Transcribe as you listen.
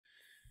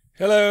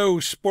Hello,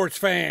 sports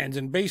fans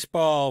and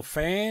baseball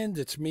fans.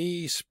 It's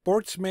me,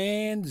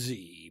 Sportsman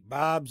Z,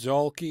 Bob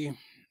Zolke.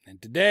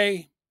 And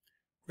today,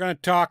 we're going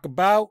to talk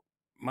about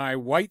my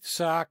White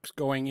Sox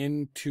going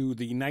into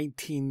the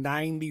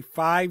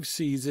 1995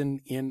 season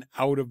in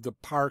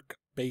out-of-the-park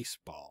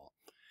baseball.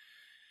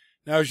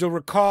 Now, as you'll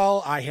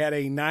recall, I had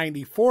a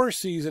 94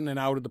 season in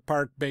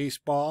out-of-the-park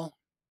baseball.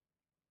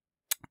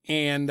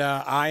 And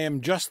I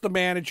am just the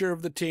manager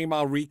of the team.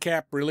 I'll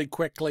recap really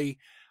quickly.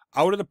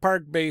 Out of the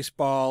Park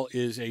Baseball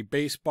is a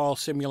baseball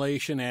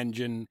simulation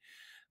engine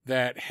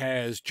that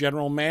has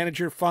general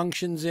manager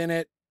functions in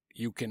it.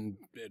 You can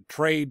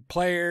trade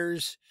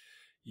players.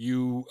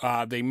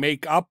 They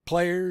make up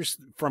players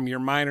from your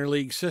minor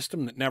league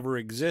system that never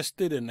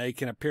existed, and they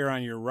can appear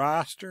on your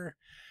roster.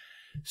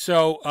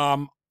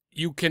 So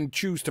you can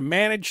choose to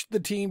manage the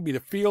team, be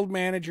the field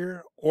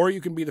manager, or you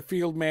can be the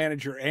field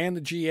manager and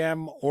the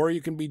GM, or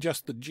you can be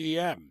just the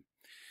GM.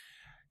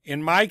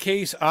 In my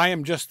case, I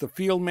am just the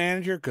field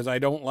manager because I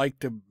don't like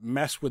to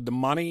mess with the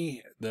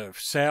money, the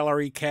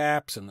salary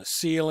caps and the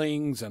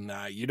ceilings, and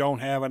you don't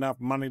have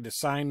enough money to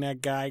sign that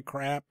guy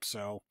crap.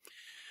 So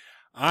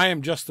I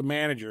am just the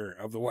manager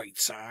of the White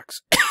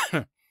Sox.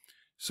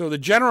 So the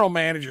general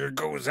manager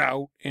goes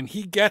out and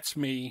he gets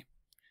me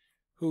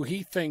who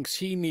he thinks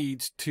he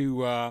needs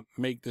to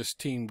make this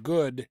team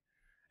good,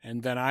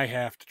 and then I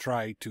have to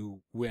try to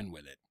win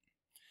with it.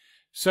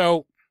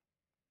 So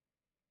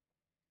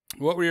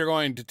what we are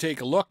going to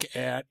take a look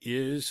at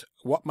is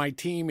what my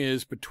team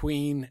is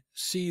between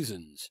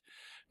seasons.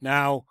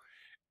 Now,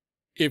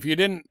 if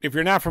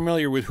you're not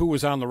familiar with who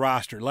was on the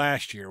roster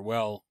last year,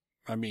 well,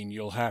 I mean,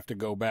 you'll have to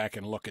go back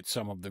and look at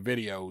some of the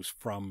videos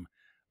from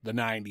the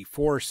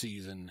 94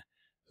 season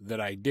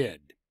that I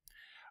did.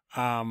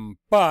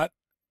 But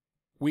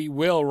we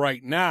will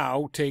right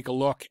now take a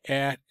look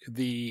at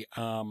the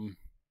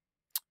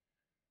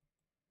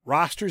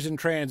rosters and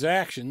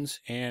transactions,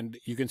 and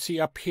you can see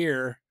up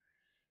here,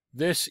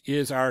 this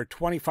is our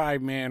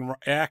 25-man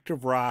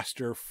active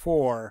roster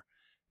for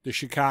the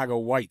Chicago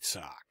White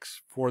Sox,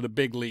 for the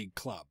big league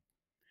club.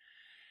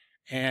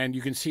 And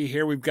you can see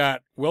here we've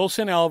got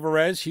Wilson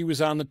Alvarez. He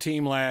was on the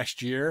team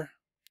last year.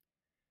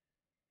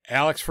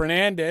 Alex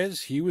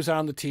Fernandez, he was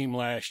on the team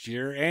last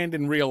year. And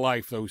in real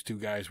life, those two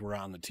guys were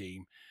on the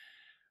team.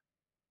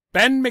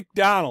 Ben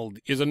McDonald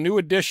is a new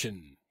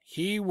addition.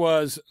 He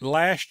was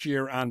last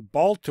year on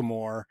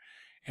Baltimore.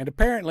 And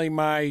apparently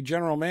my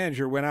general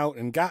manager went out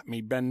and got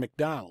me Ben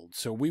McDonald.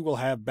 So we will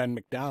have Ben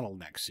McDonald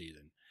next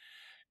season.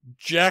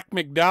 Jack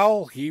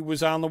McDowell, he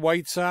was on the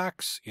White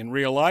Sox in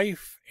real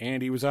life.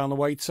 And he was on the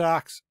White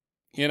Sox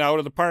in Out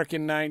of the Park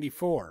in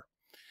 94.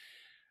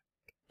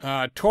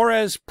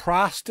 Torres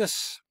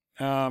Prostis,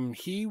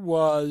 he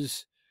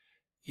was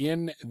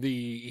in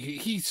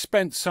he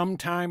spent some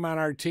time on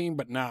our team,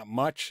 but not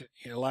much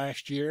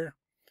last year.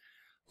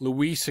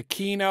 Luis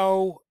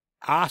Aquino,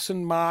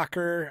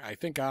 Ossenmacher, I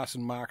think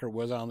Ossenmacher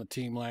was on the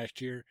team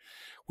last year.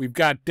 We've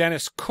got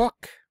Dennis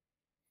Cook.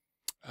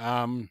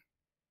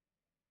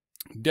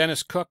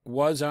 Dennis Cook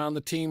was on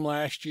the team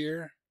last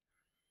year.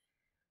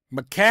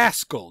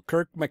 McCaskill,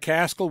 Kirk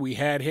McCaskill, we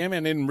had him,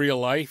 and in real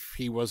life,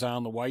 he was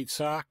on the White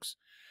Sox.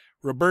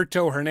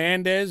 Roberto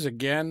Hernandez,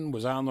 again,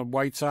 was on the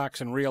White Sox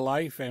in real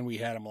life, and we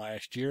had him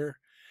last year.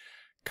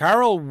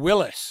 Carl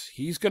Willis,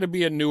 he's going to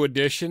be a new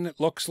addition, it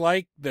looks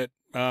like, that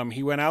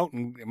he went out,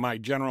 and my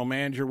general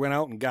manager went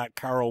out and got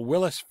Carl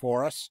Willis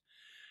for us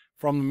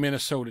from the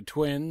Minnesota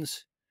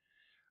Twins.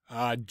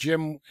 So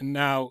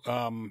now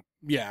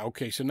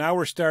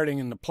we're starting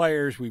in the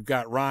players. We've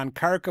got Ron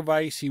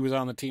Karkovice, he was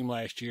on the team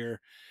last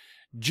year.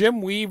 Jim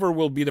Weaver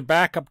will be the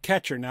backup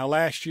catcher. Now,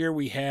 last year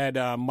we had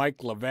Mike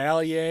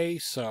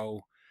Lavalier,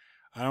 so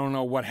I don't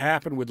know what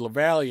happened with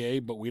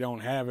Lavalier, but we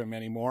don't have him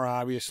anymore,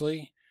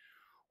 obviously.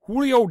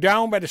 Julio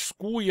down by the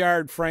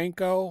schoolyard,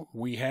 Franco.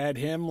 We had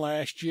him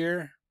last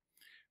year.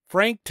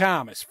 Frank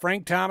Thomas.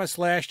 Frank Thomas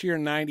last year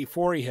in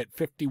 94, he hit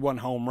 51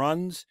 home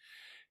runs.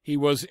 He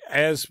was,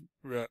 as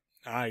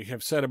I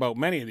have said about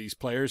many of these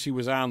players, he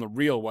was on the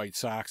real White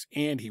Sox,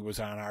 and he was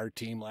on our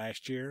team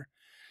last year.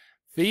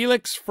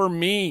 Felix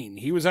Fermin.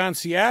 He was on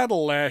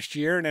Seattle last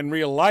year, and in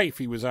real life,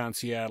 he was on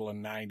Seattle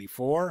in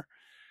 94.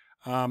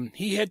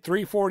 He hit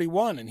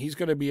 341, and he's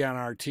going to be on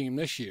our team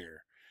this year.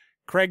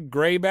 Craig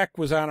Graybeck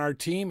was on our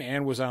team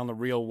and was on the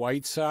real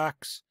White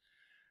Sox.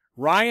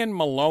 Ryan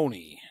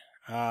Maloney,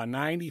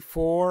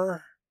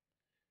 94.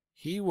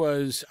 He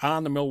was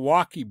on the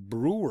Milwaukee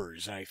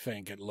Brewers, I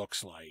think it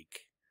looks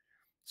like.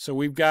 So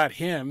we've got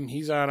him.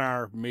 He's on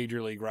our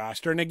major league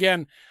roster. And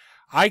again,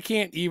 I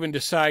can't even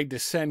decide to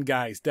send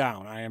guys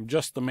down. I am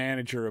just the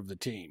manager of the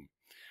team.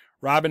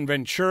 Robin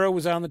Ventura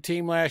was on the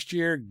team last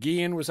year.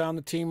 Guillen was on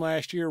the team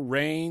last year.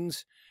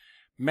 Raines.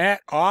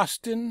 Matt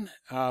Austin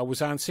was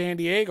on San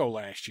Diego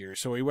last year,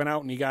 so he went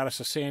out and he got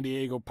us a San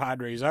Diego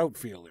Padres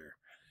outfielder,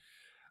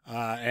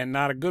 and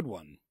not a good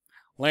one.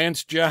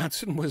 Lance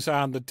Johnson was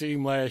on the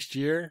team last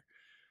year.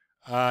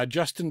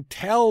 Justin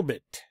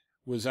Talbot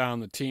was on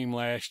the team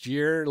last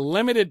year.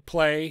 Limited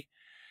play.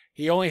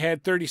 He only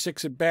had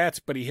 36 at-bats,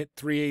 but he hit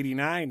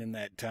 .389 in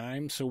that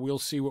time, so we'll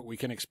see what we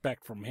can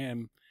expect from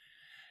him.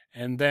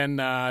 And then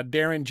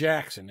Darren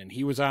Jackson, and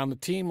he was on the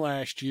team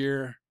last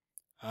year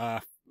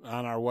on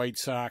our White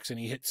Sox, and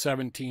he hit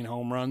 17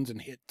 home runs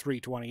and hit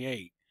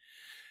 .328.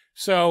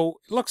 So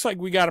it looks like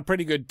we got a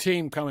pretty good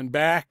team coming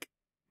back.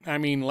 I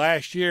mean,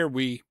 last year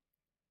we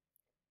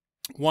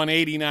won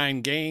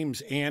 89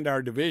 games and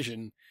our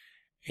division,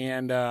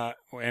 and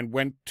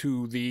went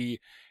to the.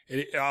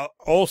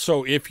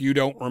 Also, if you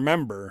don't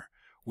remember,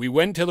 we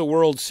went to the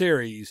World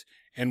Series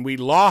and we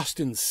lost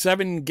in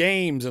 7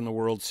 games in the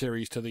World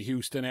Series to the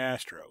Houston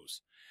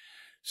Astros.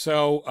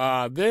 So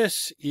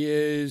this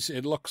is,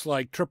 it looks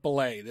like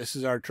AAA. This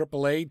is our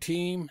AAA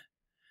team.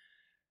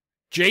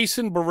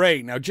 Jason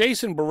Beret. Now,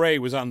 Jason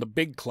Beret was on the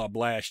big club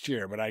last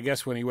year, but I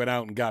guess when he went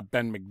out and got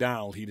Ben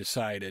McDonald, he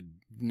decided,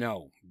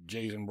 no,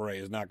 Jason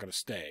Beret is not going to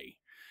stay.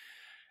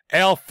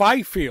 Al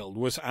Fifield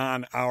was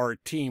on our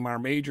team, our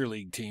major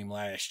league team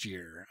last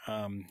year.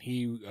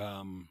 He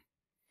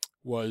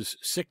was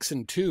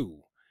 6-2.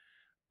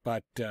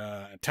 But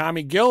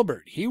Tommy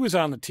Gilbert, he was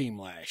on the team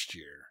last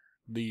year,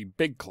 the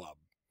big club.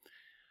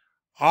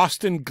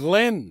 Austin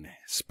Glenn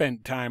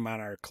spent time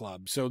on our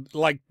club. So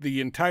like the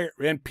entire,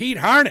 and Pete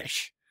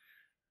Harnish.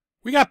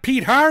 We got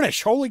Pete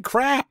Harnish. Holy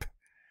crap.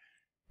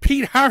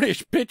 Pete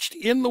Harnish pitched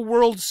in the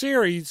World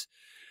Series.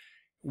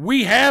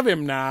 We have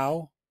him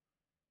now.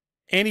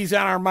 And he's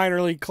on our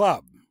minor league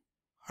club.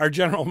 Our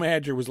general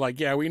manager was like,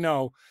 yeah, we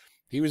know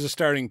he was a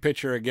starting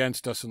pitcher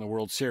against us in the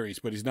World Series,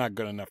 but he's not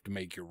good enough to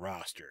make your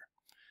roster.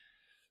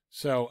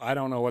 So I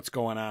don't know what's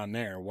going on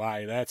there,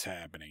 why that's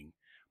happening.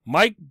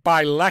 Mike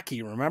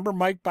Bilecki, remember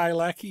Mike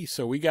Bilecki?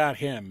 So we got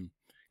him.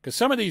 Because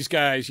some of these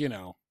guys, you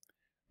know,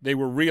 they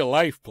were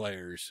real-life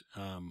players,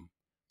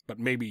 but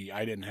maybe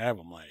I didn't have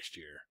them last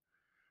year.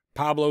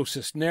 Pablo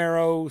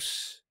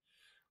Cisneros.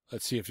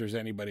 Let's see if there's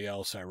anybody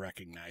else I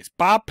recognize.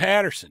 Bob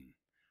Patterson.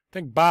 I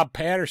think Bob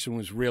Patterson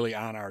was really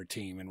on our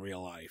team in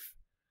real life.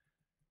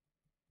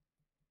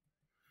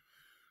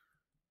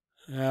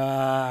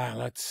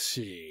 Let's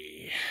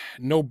see.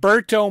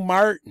 Noberto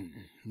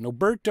Martin.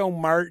 Noberto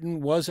Martin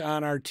was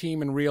on our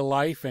team in real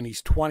life, and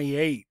he's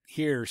 28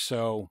 here,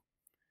 so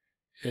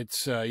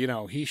it's, you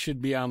know, he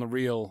should be on the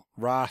real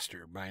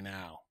roster by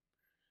now.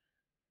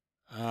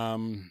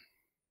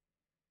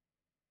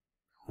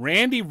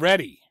 Randy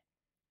Reddy.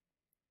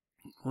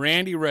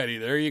 Randy Reddy,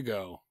 there you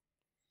go.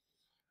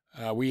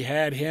 We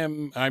had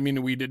him, I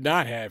mean, we did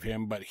not have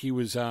him, but he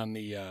was on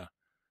the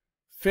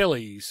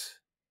Phillies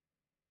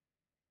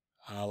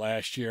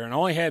last year and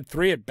only had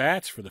 3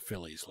 at-bats for the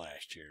Phillies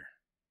last year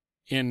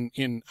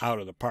in out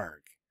of the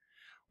park.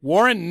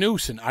 Warren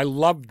Newson, I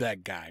loved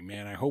that guy,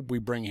 man. I hope we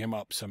bring him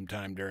up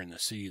sometime during the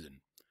season.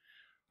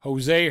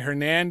 Jose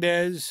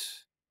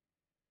Hernandez.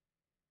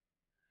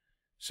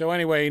 So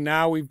anyway,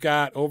 now we've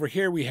got, over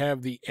here we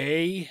have the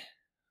A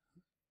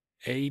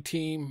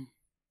team.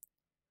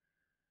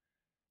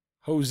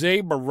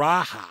 Jose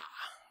Baraja,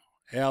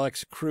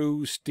 Alex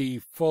Cruz,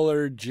 Steve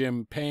Fuller,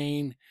 Jim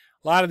Payne.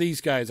 A lot of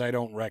these guys I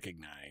don't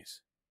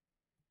recognize.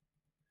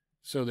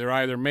 So they're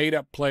either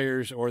made-up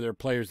players or they're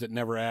players that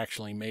never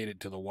actually made it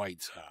to the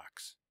White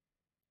Sox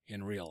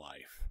in real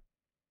life.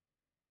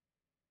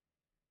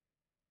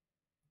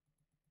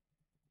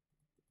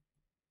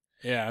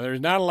 Yeah,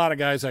 there's not a lot of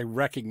guys I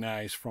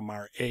recognize from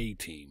our A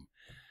team.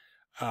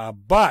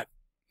 But,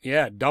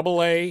 yeah,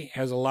 AA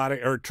has a lot of,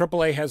 or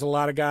AAA has a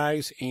lot of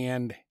guys,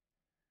 and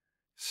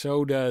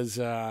so does,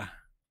 let's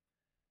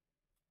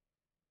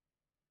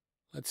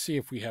see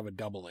if we have a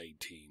AA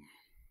team.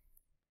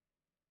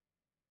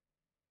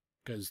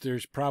 Because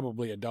there's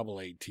probably a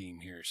AA team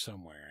here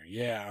somewhere.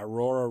 Yeah,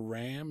 Aurora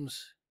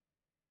Rams.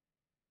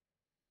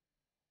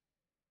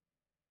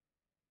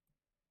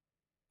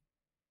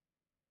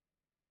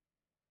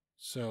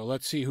 So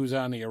let's see who's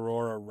on the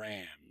Aurora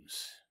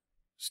Rams.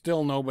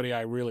 Still nobody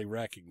I really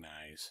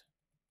recognize.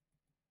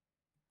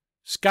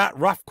 Scott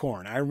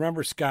Ruffcorn. I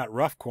remember Scott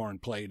Ruffcorn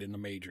played in the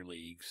major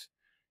leagues.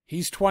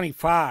 He's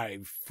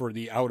 25 for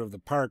the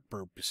out-of-the-park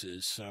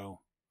purposes, so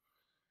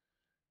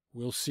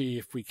we'll see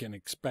if we can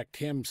expect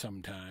him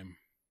sometime.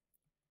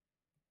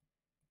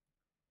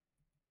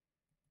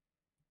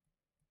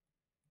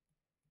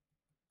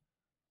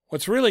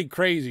 What's really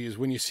crazy is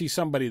when you see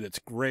somebody that's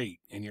great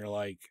and you're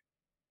like,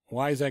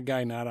 why is that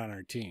guy not on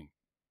our team?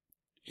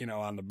 You know,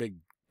 on the big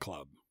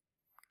club.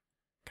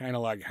 Kind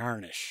of like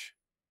Harnish.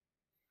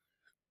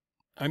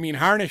 I mean,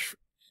 Harnish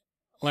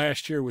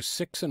last year was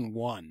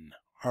 6-1,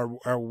 or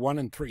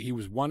 1-3. He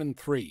was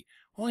 1-3.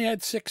 Only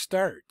had 6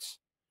 starts.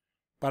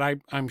 But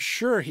I'm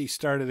sure he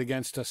started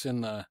against us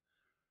in the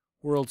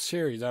World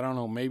Series. I don't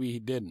know, maybe he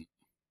didn't.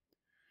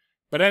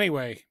 But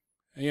anyway,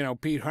 you know,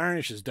 Pete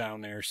Harnish is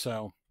down there,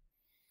 so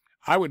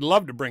I would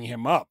love to bring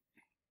him up.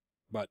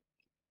 But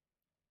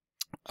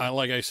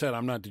like I said,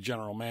 I'm not the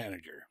general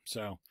manager.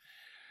 So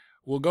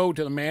we'll go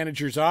to the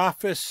manager's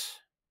office.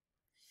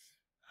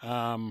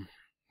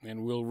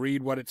 And we'll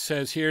read what it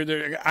says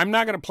here. I'm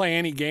not going to play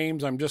any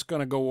games. I'm just going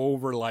to go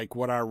over like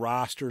what our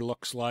roster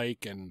looks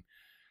like and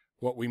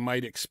what we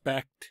might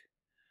expect.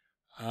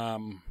 Now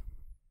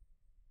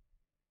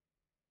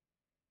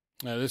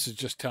this is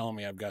just telling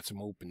me I've got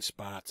some open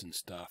spots and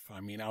stuff.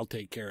 I mean, I'll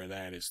take care of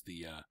that as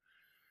the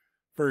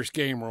first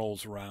game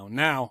rolls around.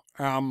 Now,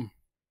 I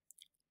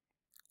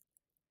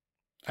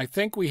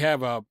think we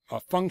have a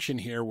function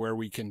here where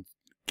we can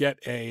get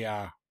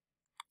a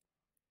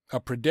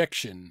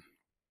prediction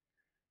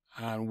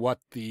on what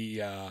we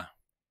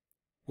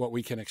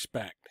can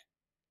expect.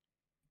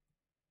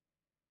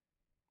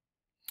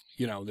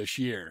 You know, this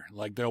year.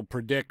 Like, they'll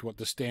predict what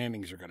the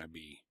standings are going to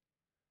be.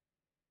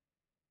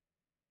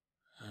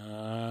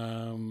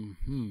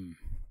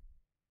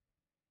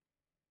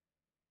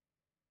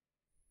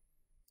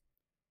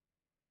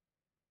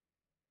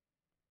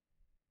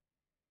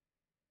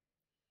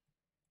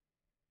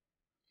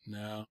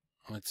 Now,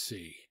 let's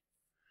see.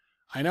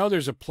 I know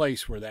there's a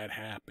place where that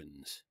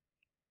happens.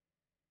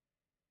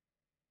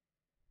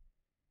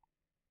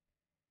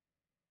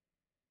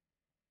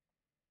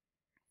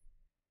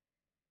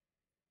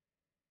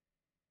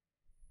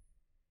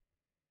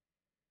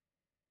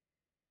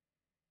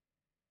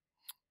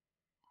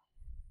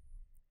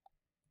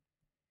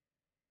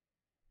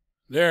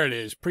 There it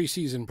is,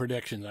 preseason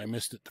predictions. I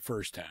missed it the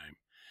first time.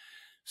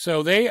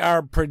 So they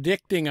are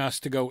predicting us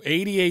to go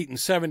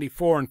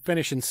 88-74 and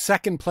finish in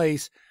second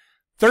place,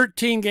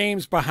 13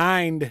 games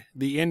behind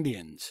the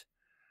Indians.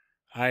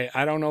 I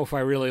don't know if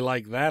I really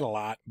like that a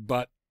lot,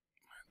 but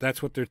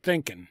that's what they're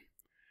thinking.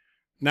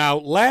 Now,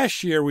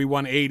 last year we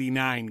won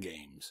 89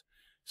 games.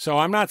 So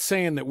I'm not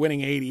saying that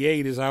winning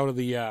 88 is out of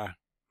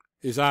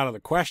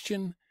the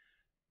question,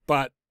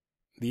 but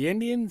the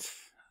Indians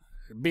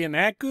being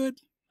that good,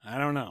 I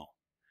don't know.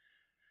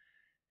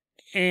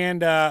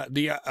 And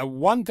the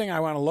one thing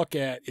I want to look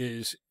at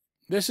is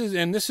this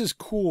is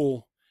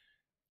cool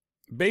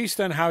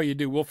based on how you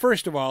do. Well,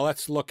 first of all,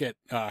 let's look at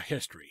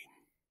history,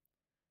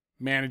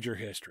 manager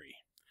history.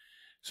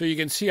 So you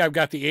can see I've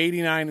got the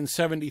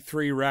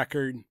 89-73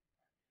 record,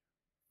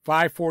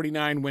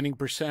 549 winning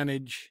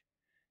percentage,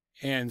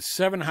 and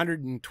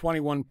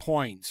 721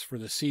 points for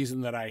the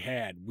season that I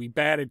had. We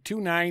batted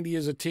 .290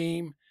 as a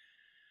team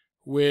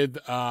with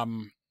a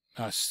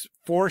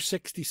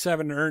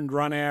 467 earned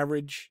run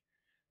average,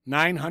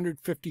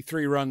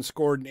 953 runs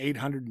scored and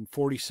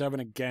 847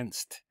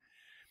 against.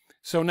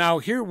 So now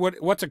here,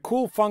 what's a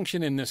cool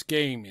function in this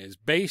game is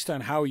based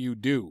on how you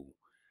do,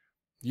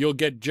 you'll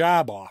get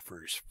job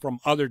offers from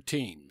other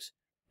teams,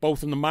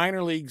 both in the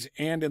minor leagues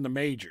and in the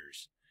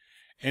majors.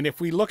 And if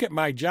we look at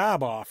my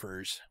job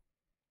offers,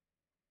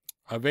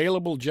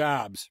 available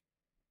jobs,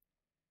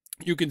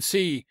 you can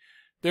see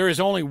there is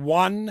only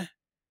one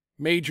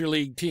major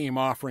league team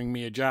offering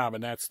me a job,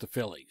 and that's the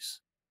Phillies.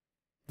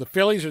 The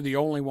Phillies are the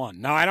only one.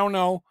 Now, I don't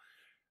know,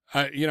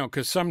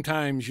 because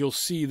sometimes you'll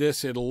see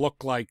this, it'll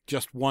look like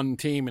just one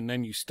team, and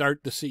then you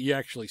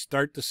actually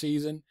start the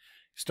season,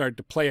 start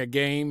to play a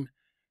game,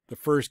 the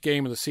first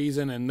game of the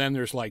season, and then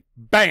there's like,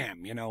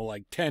 bam,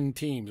 like 10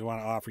 teams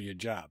want to offer you a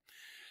job.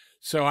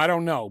 So I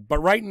don't know. But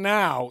right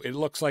now, it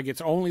looks like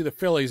it's only the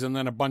Phillies and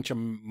then a bunch of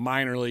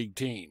minor league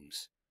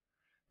teams.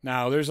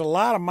 Now, there's a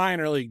lot of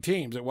minor league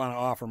teams that want to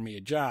offer me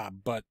a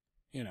job, but,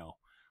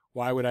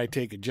 why would I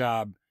take a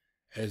job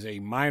as a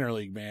minor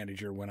league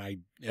manager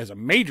when as a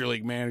major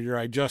league manager,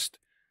 I just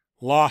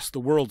lost the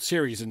World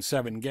Series in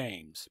 7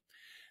 games.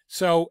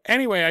 So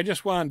anyway, I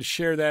just wanted to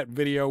share that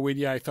video with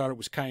you. I thought it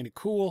was kind of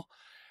cool.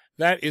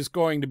 That is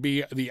going to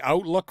be the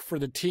outlook for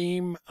the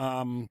team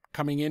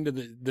coming into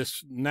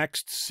this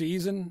next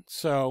season.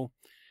 So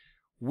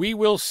we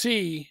will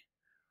see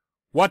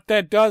what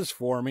that does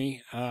for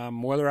me,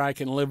 whether I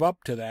can live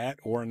up to that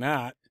or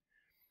not.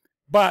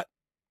 But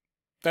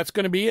that's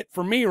going to be it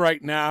for me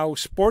right now.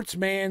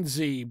 Sportsman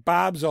Z,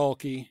 Bob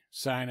Zolke,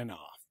 signing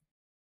off.